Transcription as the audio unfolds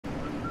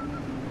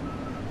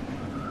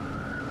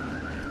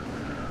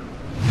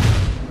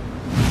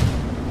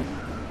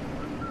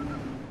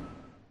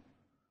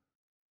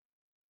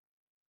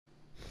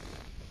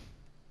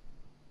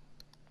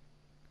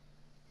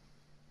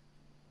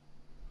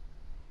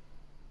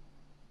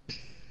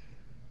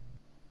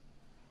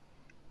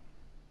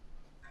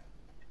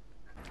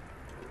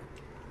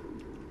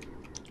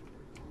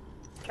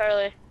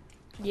Charlie.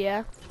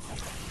 Yeah.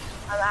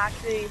 I'm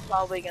actually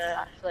probably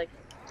gonna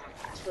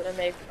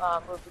make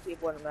move the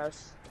keyboard and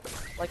mouse.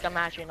 Like I'm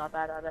actually not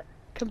bad at it.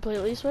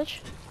 Completely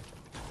switch?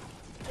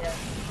 Yeah.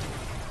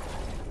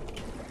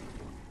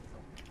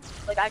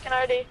 Like I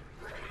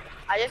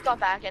just got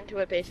back into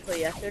it basically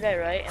yesterday,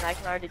 right? And I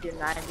can already do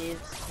 90s.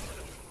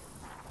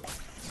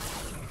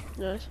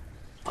 Nice.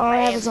 All I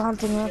have is a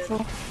hunting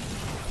rifle.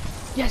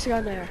 Yes, I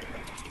got an AR.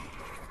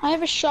 I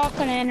have a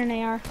shotgun and an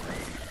AR.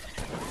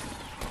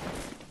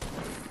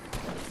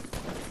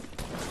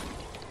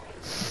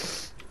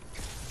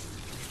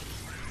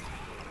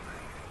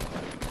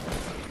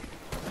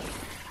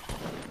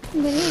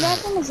 Did he die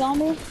from a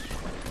zombie?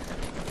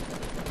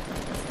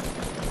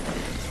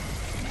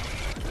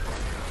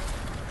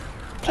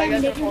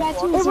 Cameron, did you die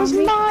from a It was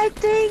zombie? my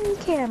thing,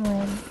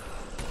 Cameron.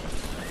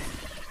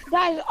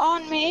 Guys,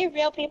 on me,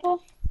 real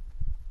people.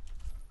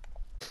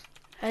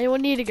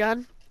 Anyone need a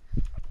gun?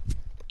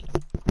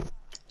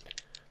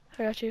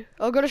 I got you.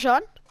 Oh, go to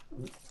Sean.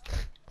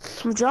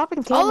 I'm dropping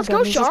Oh, Cameron. let's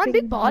go, Sean.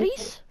 Big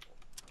bodies.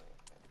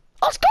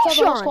 Let's go, Check out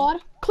Sean.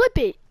 squad. Clip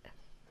it.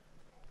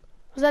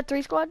 Was that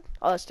 3 squad?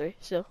 Oh, that's 3.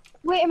 Still.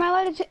 Wait, am I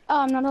allowed to? Oh,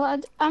 I'm not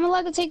allowed. I'm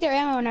allowed to take their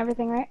ammo and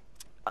everything, right?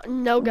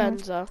 No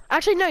guns though.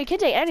 Actually, no. You can't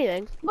take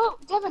anything. Whoa,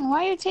 Devin,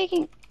 why are you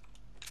taking?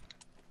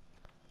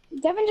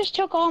 Devin just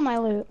took all my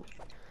loot.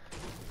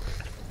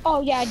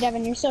 Oh yeah,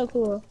 Devin, you're so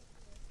cool.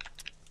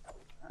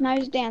 Now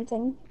he's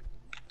dancing.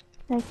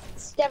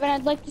 Thanks. Devin,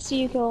 I'd like to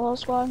see you kill a whole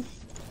squad.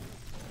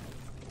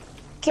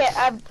 Okay,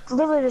 I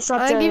literally just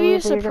shot I give Jerry you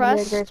with it, you're gonna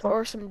be suppressed grateful.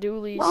 or some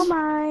dualies. Oh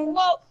mine.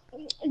 Well,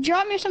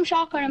 drop me some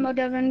shotgun ammo,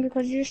 Devin,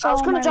 because you're so. I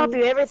was gonna drop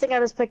you everything I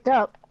just picked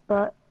up,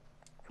 but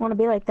if you wanna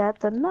be like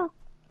that, then no.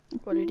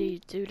 What did he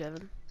do,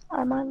 Devin?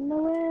 I'm on the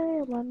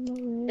way, I'm on the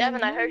way.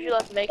 Devin, I heard you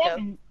left Mako.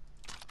 Devin.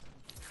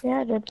 Yeah,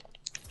 I did.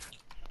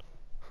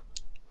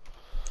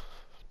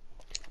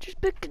 Just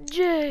pick a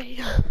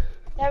J.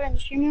 Devin,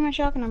 just give me my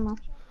shotgun ammo.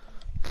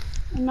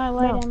 And my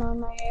light No. ammo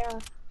and my AR.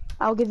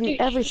 I'll give you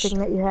everything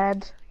that you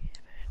had.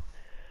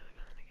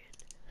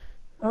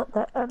 Oh,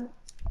 that,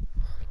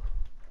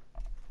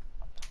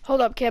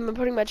 Hold up, Cam. I'm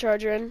putting my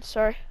charger in.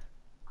 Sorry.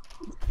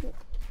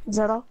 is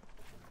that all?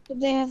 Did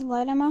they have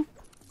light ammo?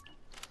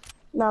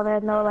 No, they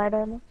had no light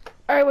ammo.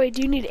 Alright, wait.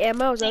 Do you need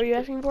ammo? Is that what you're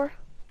asking for?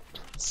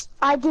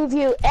 I give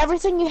you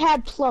everything you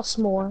had plus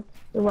more.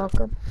 You're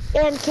welcome.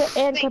 And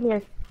come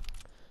here.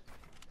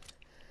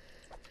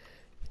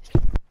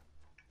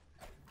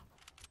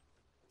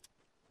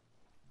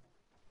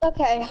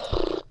 Okay.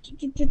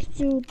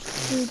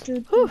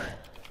 Whew.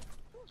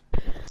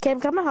 Cam,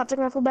 got my hunting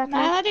rifle back Am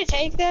I now? allowed to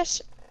take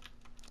this?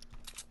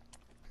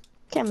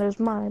 Cam, there's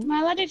mine. Am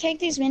I allowed to take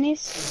these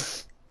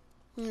minis?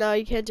 No,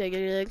 you can't take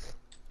anything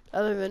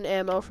other than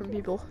ammo from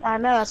people. I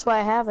know, that's why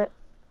I have it.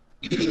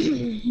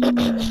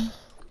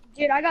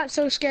 Dude, I got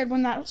so scared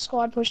when that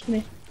squad pushed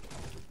me.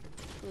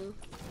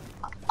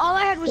 All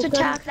I had was Okay.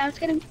 attack, and I was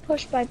getting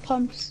pushed by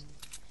pumps.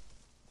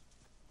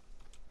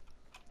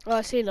 Oh,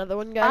 I see another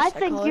one, guys. I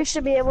think call you it.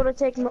 should be able to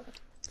take.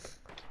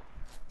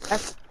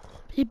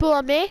 People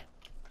on me.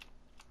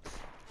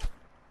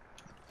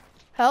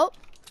 Help.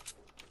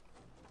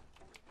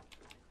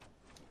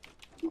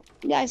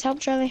 Guys, help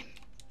Charlie.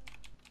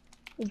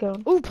 Go.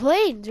 Ooh,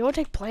 planes. You want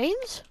to take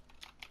planes?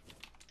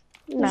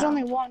 There's No,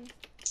 only one.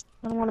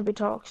 I don't want to be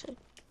toxic.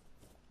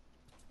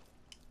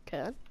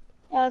 Okay.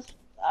 I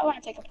want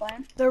to take a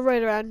plane. They're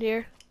right around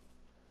here.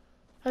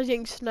 I was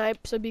getting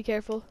sniped, so be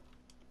careful.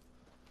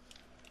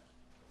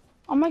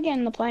 I'm gonna get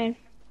in the plane.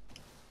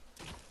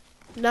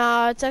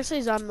 Nah, it's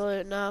actually zombie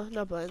loot. No,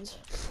 no planes.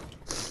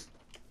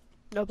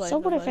 No planes. So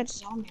no what if planes. it's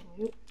zombie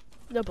loot?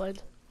 No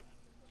planes.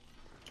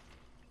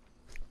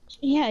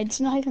 Yeah, it's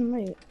not even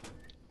loot.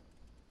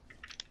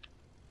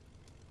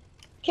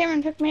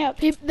 Cameron, pick me up.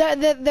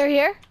 They're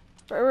here.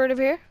 Right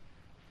over here.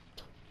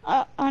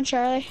 On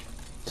Charlie.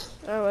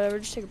 Oh, whatever.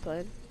 Just take a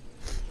plane.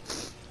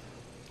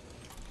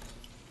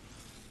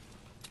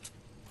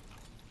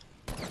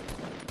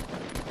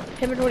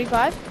 Him at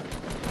 25.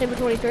 Him at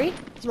 23.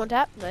 He's one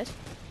tap. Nice.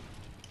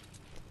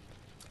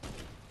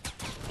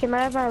 Can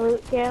I have my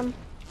loot, Cam?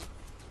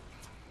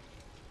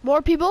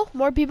 More people,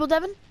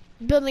 Devin.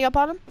 Building up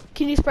on him.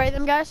 Can you spray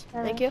them, guys?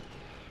 Thank you.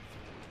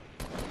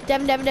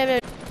 Devin.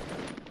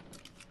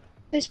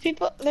 There's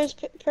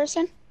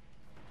person.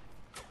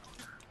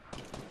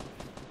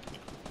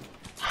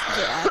 Is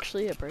it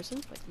actually a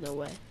person? Like, no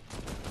way.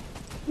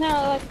 No,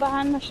 like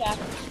behind the shack.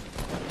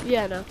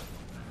 Yeah, no.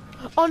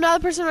 Oh,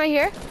 another person right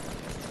here.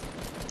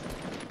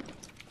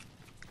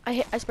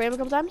 I sprayed him a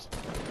couple times.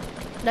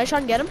 Nice,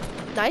 Sean, get him.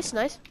 Nice.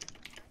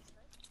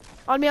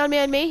 On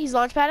me. He's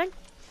launch padding.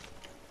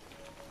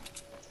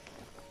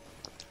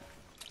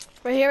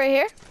 Right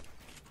here.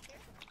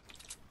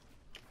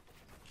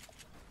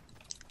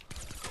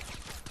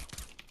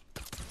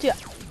 Dude,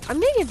 I'm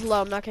gonna get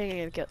low. I'm not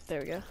gonna get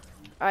there we go.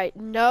 Alright,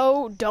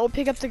 no, don't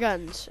pick up the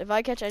guns. If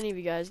I catch any of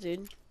you guys,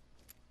 dude.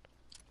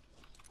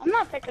 I'm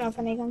not picking up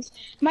any guns.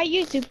 My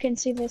YouTube can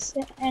see this,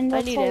 and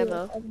I they'll need tell you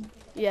ammo. if I can-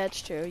 Yeah,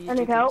 it's true. I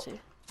need help.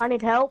 I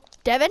need help.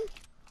 Devin?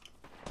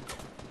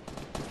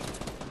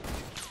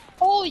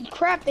 Holy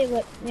crap, they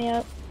lit me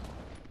up.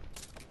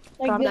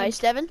 Like, good. Nice,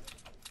 Devin.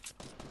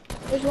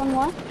 There's one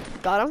more.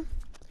 Got him.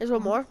 There's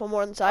one more. One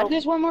more on the side.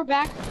 There's one more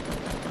back.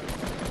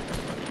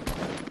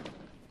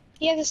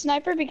 He has a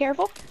sniper, be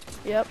careful.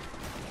 Yep.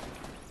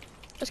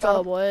 Let's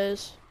go,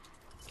 boys.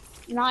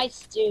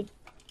 Nice, dude.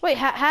 Wait,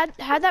 had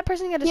that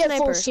person get a He had full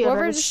sniper? shield, I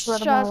Whoever just just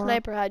let him shot a all out.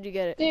 sniper, how'd you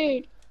get it?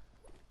 Dude.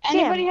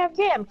 Anybody have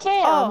Cam.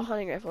 Oh,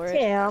 hunting rifle, right?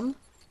 Cam.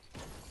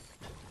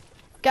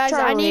 Guys,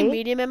 I need Charlie,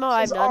 medium ammo.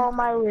 I'm This is all done.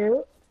 my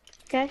loot.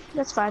 Okay,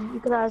 that's fine. You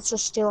can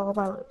just steal all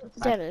my loot. That's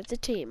fine. Devin, it's a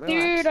team. Dude,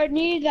 Relax. I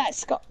need that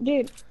skull.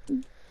 Dude,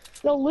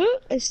 the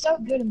loot is so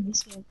good in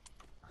this game.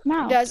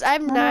 No. Guys, I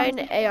have No.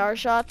 9 AR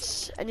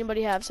shots.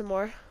 Anybody have some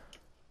more?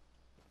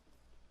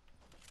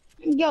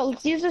 Yo,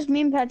 let's use this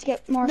meme pad to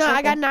get more. No, I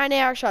circle. got 9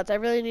 AR shots. I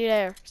really need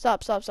AR.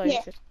 Stop.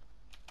 Yeah.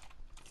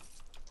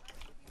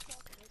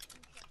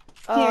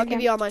 I'll Here, give Cam.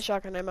 you all my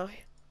shotgun ammo.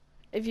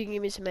 If you can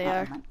give me some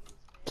AR.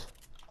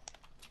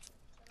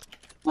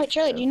 Wait,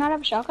 Charlie, do you not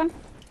have a shotgun?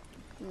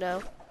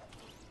 No.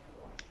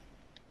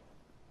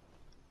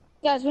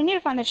 Guys, we need to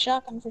find a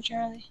shotgun for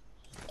Charlie.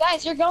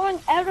 Guys, you're going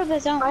out of the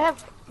zone. I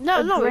have.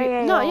 No, A no,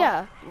 gray no, AR.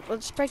 yeah.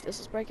 Let's break this.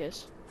 Let's break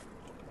this.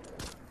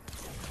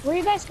 Where are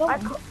you guys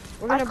going?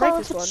 We're gonna I break call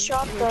this it a one.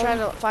 shotgun. You're trying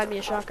to find me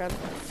a shotgun.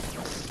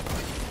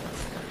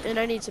 And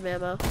I need some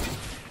ammo.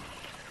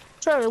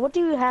 Charlie, what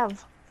do you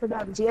have for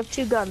guns? You have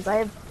 2 guns. I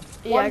have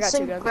Yeah, one I got 2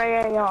 single guns.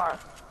 gray AR.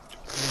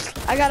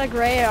 I got a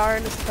gray AR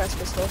and a suppressed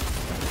pistol.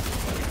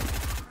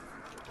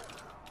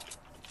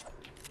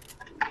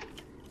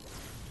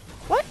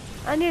 What?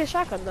 I need a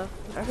shotgun though.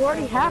 You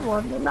already have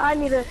one. And I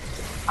need a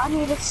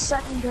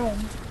second gun.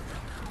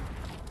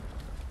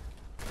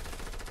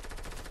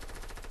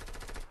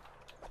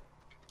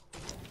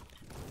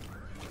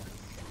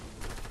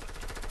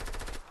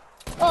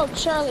 Oh,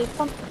 Charlie,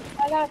 pump.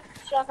 I got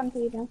a shotgun for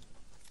you then.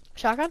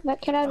 Shotgun?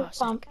 That kid has Oh, a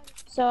pump,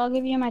 so I'll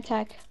give you my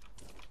tech.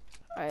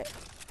 Alright.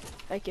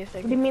 Thank you,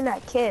 thank What do you. you mean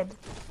that kid?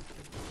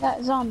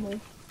 That zombie.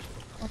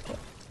 Okay.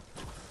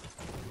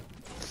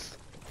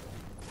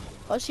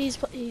 Oh, he's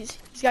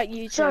got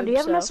YouTube. Sean, do you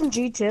have an so.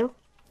 SMG too?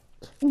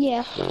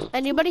 Yeah.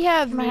 Anybody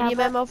have Can I have medium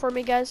that? ammo for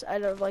me, guys? I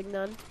don't like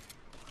none.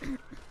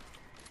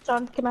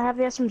 Sean, can I have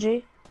the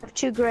SMG? I have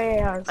 2 gray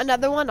ARs.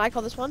 Another one. I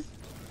call this one.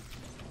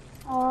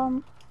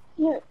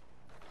 Here.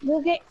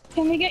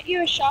 Can we get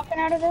you a shotgun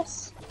out of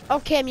this? Oh,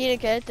 Cam, you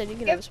didn't get it. Then you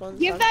can have this one.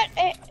 Give It's fine.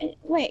 that.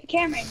 Wait,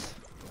 Cameron.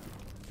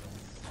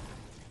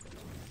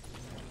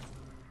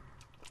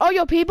 Oh,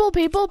 yo, people.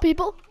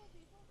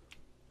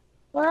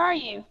 Where are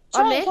you? On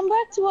Charlie, me? come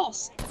back to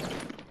us.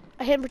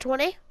 I hit him for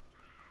 20.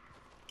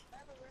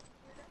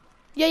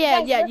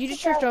 Yeah. Guys, You let's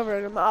just go. drift over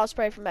him. I'll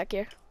spray from back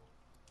here.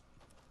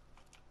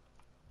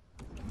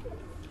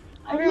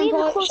 I Everyone need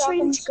pull a out close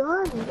range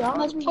shotguns. gun. y'all.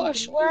 Let's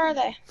push. Where are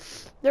they?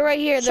 They're right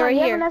here. They're Sean, right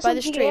you here have an by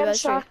this SMG tree. and By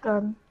this tree.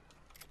 shotgun.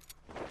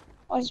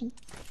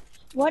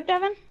 What,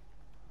 Devin?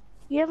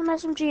 You have an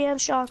SMG and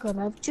shotgun.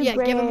 I have 2 Yeah,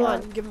 gray give him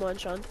ARs. one. Give him one,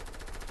 Sean.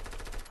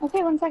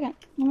 Okay, 1 second.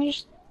 Let me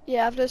just.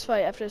 Yeah, after this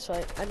fight.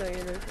 I know you're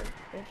ready for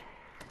it.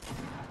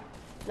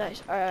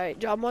 Nice. Alright,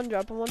 drop him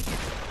one.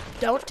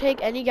 Don't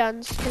take any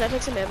guns. Can I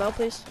take some ammo,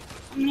 please?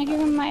 I'm gonna give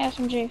him my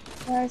SMG.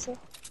 Where is it?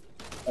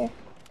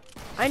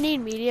 I need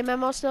medium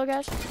ammo still,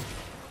 guys.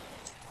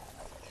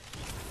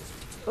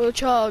 Oh,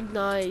 chug.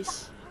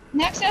 Nice.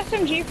 Next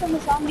SMG from the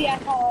zombie I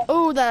call it.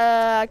 Oh,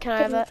 can I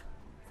have that?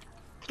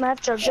 Can I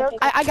have chug jug?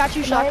 I got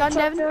you Can I have shotgun,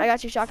 Devin. chug-jug? I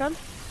got you shotgun.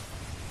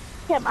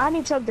 Cam, I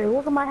need chug jug.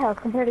 Look at my health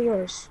compared to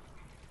yours.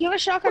 You have a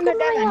shotgun Look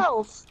to at my Devin.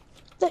 health.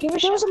 Give a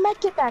There's a med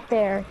kit back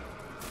there.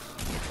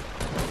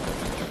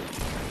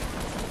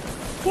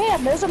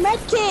 Cam, there's a med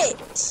kit.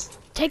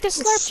 Take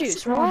this slurp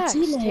juice. Relax.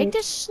 teammate. Take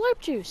this slurp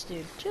juice,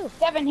 dude. Chill.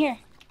 Devin, here.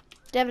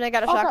 Devin, I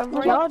got a Oh, shotgun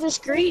for you. Y'all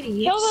just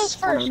greedy. Kill those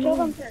first. Kill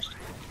them first.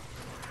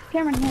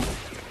 Cameron, here.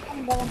 Come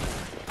on, Devin.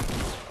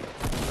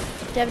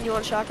 Devin, you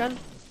want a shotgun?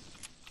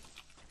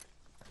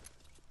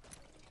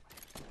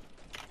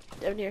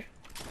 Devin, here.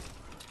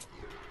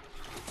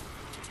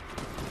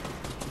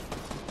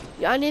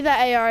 Yeah, I need that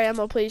AR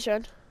ammo, please,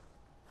 Sean.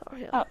 Oh,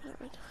 yeah. Oh. Never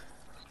mind.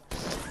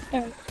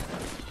 There.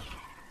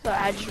 So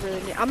I just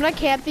really need. I'm gonna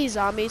camp these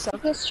zombies. So.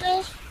 Take this,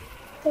 Charlie.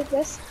 Take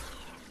this.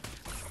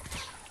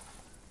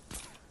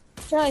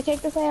 Charlie,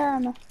 take this AR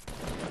ammo.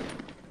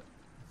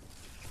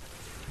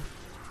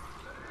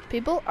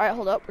 People, all right,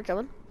 hold up. We're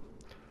coming.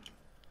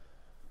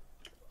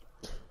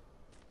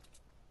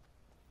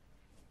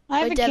 I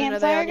have Wait, a Devin, are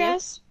they campfire, on you?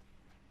 guys.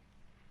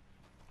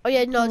 Oh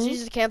yeah, no, let's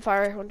use the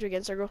campfire once we get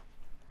in circle.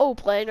 Oh,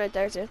 plane right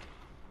there too.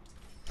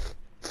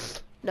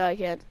 No, I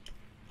can't.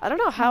 I don't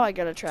know how I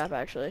got a trap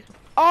actually.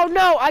 Oh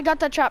no, I got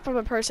that trap from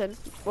a person.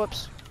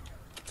 Whoops.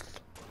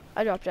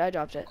 I dropped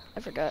it. I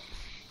forgot.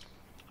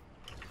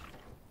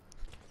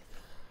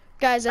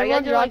 Guys, Are you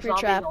everyone gonna do,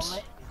 like, drop your zombies traps.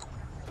 only?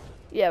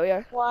 Yeah, we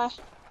are. Why?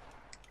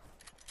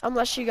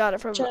 Unless you got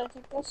it from. Charlie,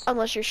 take this.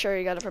 Unless you're sure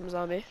you got it from a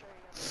zombie.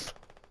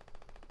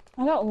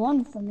 I got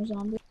one from a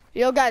zombie.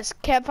 Yo, guys,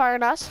 campfire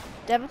on us.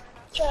 Devin,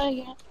 Charlie,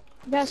 get.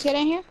 You guys get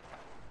in here?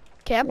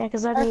 camp. Yeah,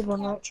 because I need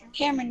one right.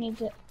 Cameron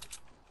needs it.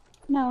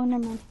 No,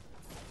 never mind.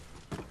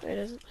 It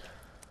isn't.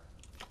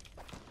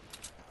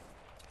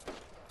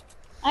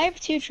 I have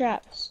 2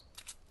 traps.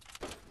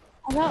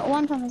 I got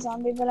one from a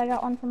zombie, but I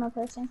got one from a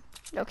person.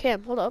 No,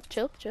 Cam, hold up,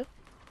 chill.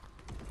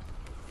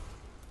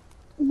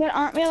 But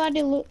aren't we allowed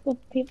to loot the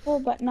people,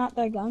 but not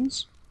their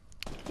guns?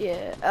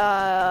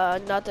 Yeah,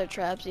 not their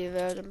traps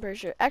either, I'm pretty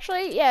sure.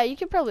 Actually, yeah, you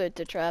can probably hit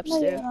the traps No,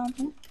 you're too. allowed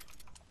to.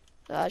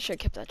 I should have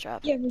kept that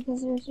trap. Yeah,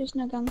 because there's just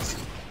no guns.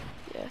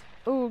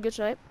 Ooh, good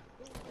snipe.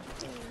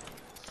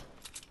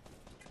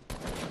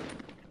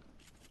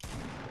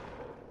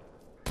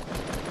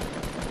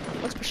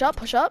 Let's push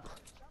up.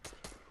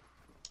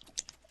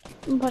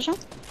 I'm pushing.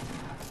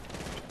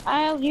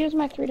 I'll use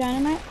my 3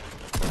 dynamite.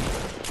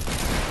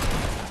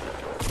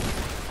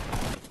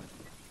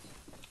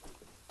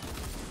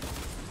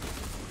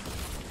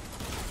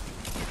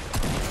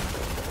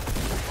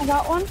 I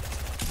got one.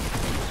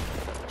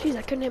 Jeez,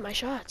 I couldn't hit my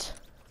shots.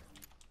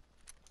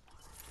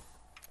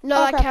 No, Oh,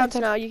 that crap, counts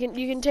okay. now. You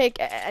can take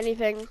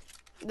anything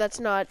that's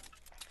not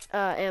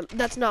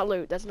that's not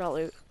loot. That's not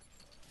loot.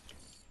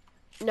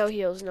 No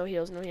heals.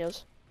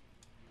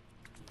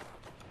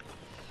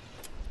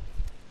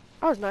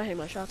 I was not hitting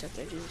my shots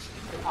after Jesus.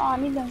 Oh, I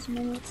need those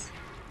minutes.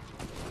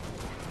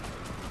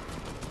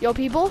 Yo,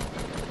 people,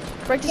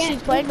 break the Yeah,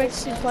 seeds plane.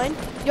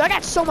 Yo, I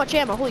got so much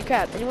ammo. Holy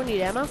crap! Anyone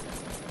need ammo?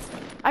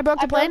 I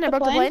broke the plane. Yeah.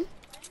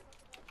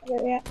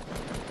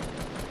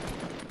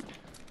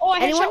 Oh, I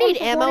Anyone headshot one need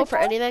for ammo 44. for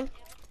anything?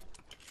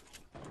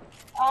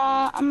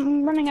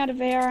 I'm running out of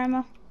AR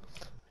ammo.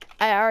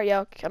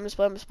 Yo, I'm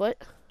gonna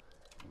split.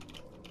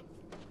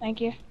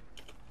 Thank you.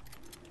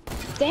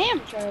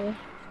 Damn, Charlie.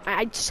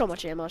 I so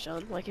much ammo,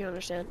 Sean. Like you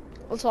understand.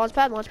 Let's launch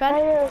pad. I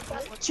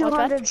have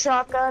 200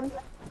 shotgun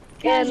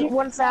Yeah, you- and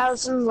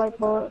 1,000 light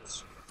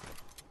bullets.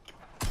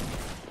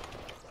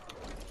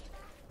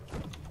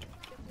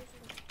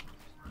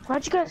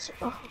 Why'd you guys?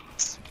 Oh,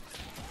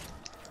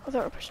 I thought we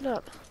were pushing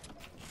up.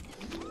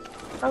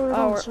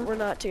 oh, We're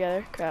not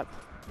together. Crap.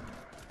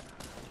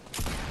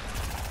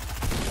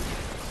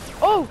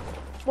 Oh!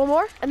 One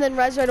more, and then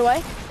res right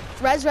away.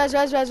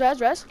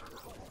 Res.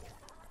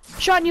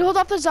 Sean, you hold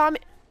off the zombie.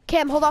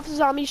 Cam, hold off the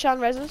zombie. Sean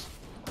reses.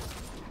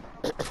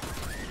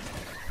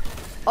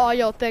 Oh,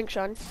 yo, thanks,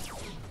 Sean.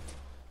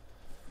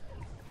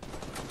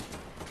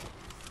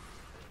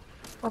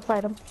 I'll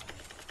fight him.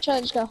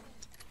 Charlie, just go.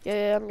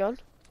 Yeah, I'm going.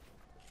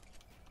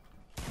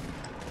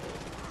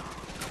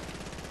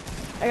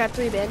 I got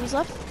 3 bandies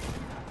left.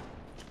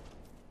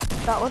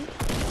 Got one.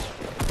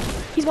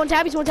 He's one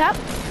tap.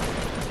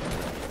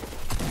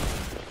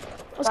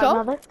 Let's Got go.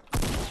 another.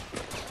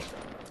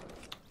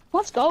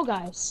 Let's go,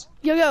 guys.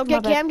 Yo,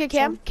 get My bad,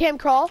 Cam. Cam,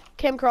 crawl.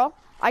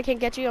 I can't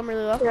get you. I'm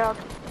really low. Yeah.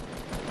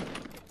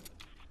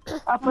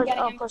 I'll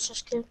getting him. push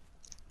this kid.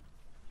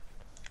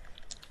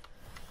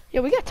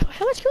 Yo, we got,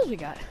 how much kills we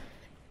got?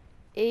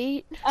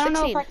 8, I don't know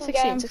 16, if I can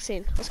get him.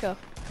 16. Let's go.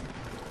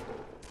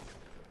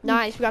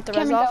 Nice, we got the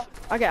res Cameron,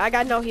 off. Okay, I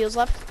got no heals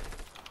left.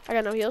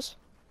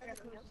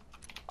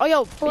 Oh,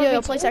 yo,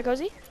 place that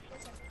cozy.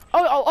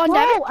 Oh, on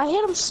deck. Whoa, I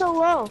hit him so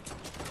low.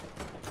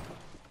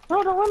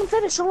 No, don't let him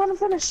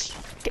finish.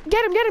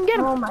 Get him.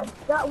 Oh my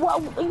god,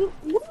 what are you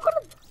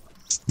gonna...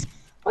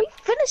 Why you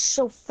finish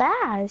so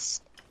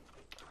fast?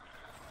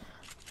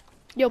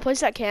 Yo, place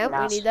that camp.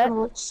 We need that.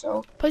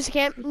 So Place the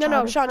camp. No,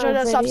 retarded Sean, for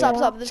a stop.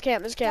 video. This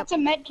camp. That's a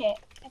med kit.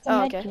 That's a Oh,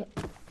 med okay.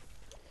 kit.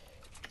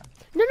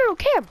 No,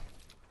 Cam.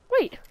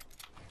 Wait.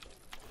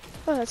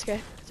 Oh, that's okay.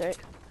 That's alright.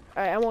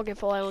 Alright, I won't get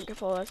full.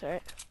 That's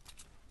alright.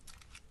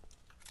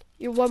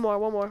 You one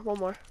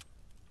more.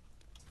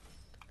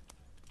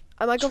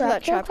 I might go for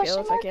that Trap trap kill,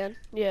 kill if I can.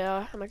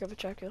 Yeah, I might go for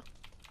trap kill.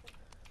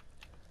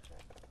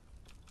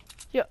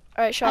 Yeah.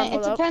 Alright, Sean, It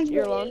hold up. depends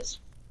You're where alone. he is.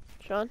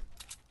 Sean,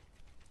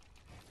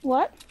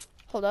 What?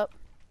 hold up.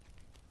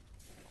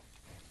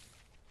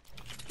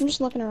 I'm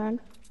just looking around.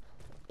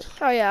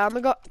 Oh yeah, I'm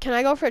gonna go. Can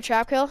I go for a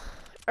trap kill?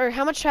 Or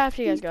how much trap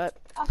do you guys got?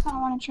 I kind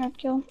of want a trap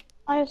kill.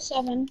 I have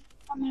 7.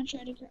 I'm gonna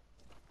try to get.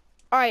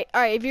 Alright.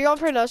 If you're going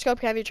for a no scope,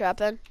 can I have your trap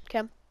then,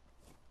 Cam?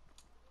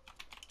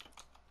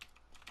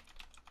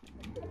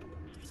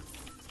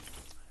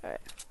 Alright.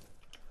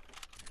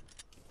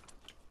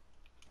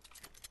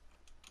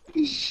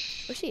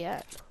 Where's he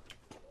at?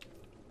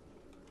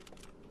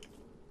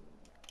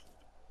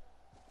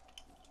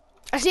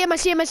 I see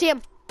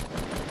him.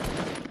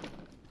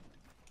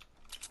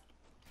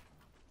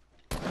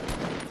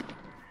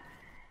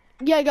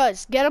 Yeah,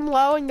 guys, get him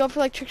low and go for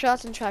like trick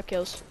shots and trap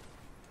kills.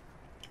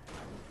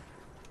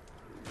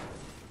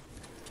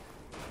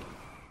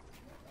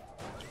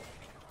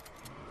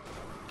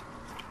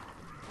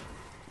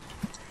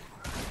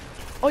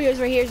 Oh, yeah, he's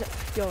right here.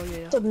 Yo,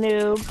 yeah. the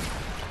noob.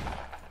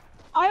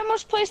 I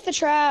almost placed the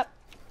trap.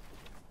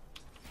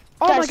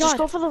 Oh Guys, my just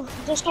go god.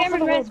 for the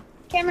Cameron res.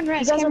 Cameron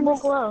res. You guys are Cameron both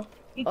res. low.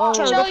 Oh.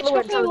 Charlie, Charlie,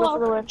 go just for the go for the win. Charlie, go for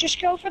the wall. win.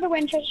 Just go for the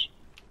win,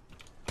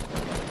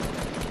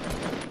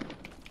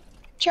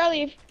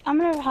 Charlie, I'm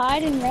gonna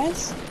hide and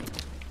res.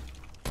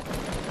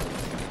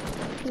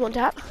 He's one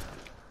tap.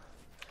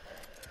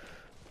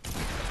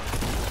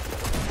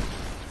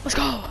 Let's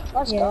go.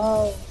 Let's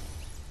go.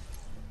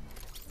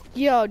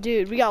 Yo,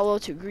 dude, we got a little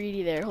too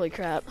greedy there. Holy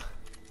crap.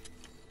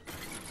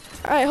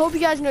 Alright, hope you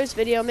guys enjoyed this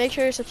video. Make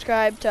sure you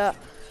subscribe to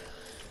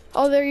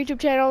all their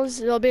YouTube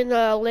channels. It'll be in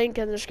the link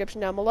in the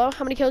description down below.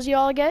 How many kills you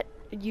all get?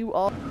 You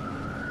all.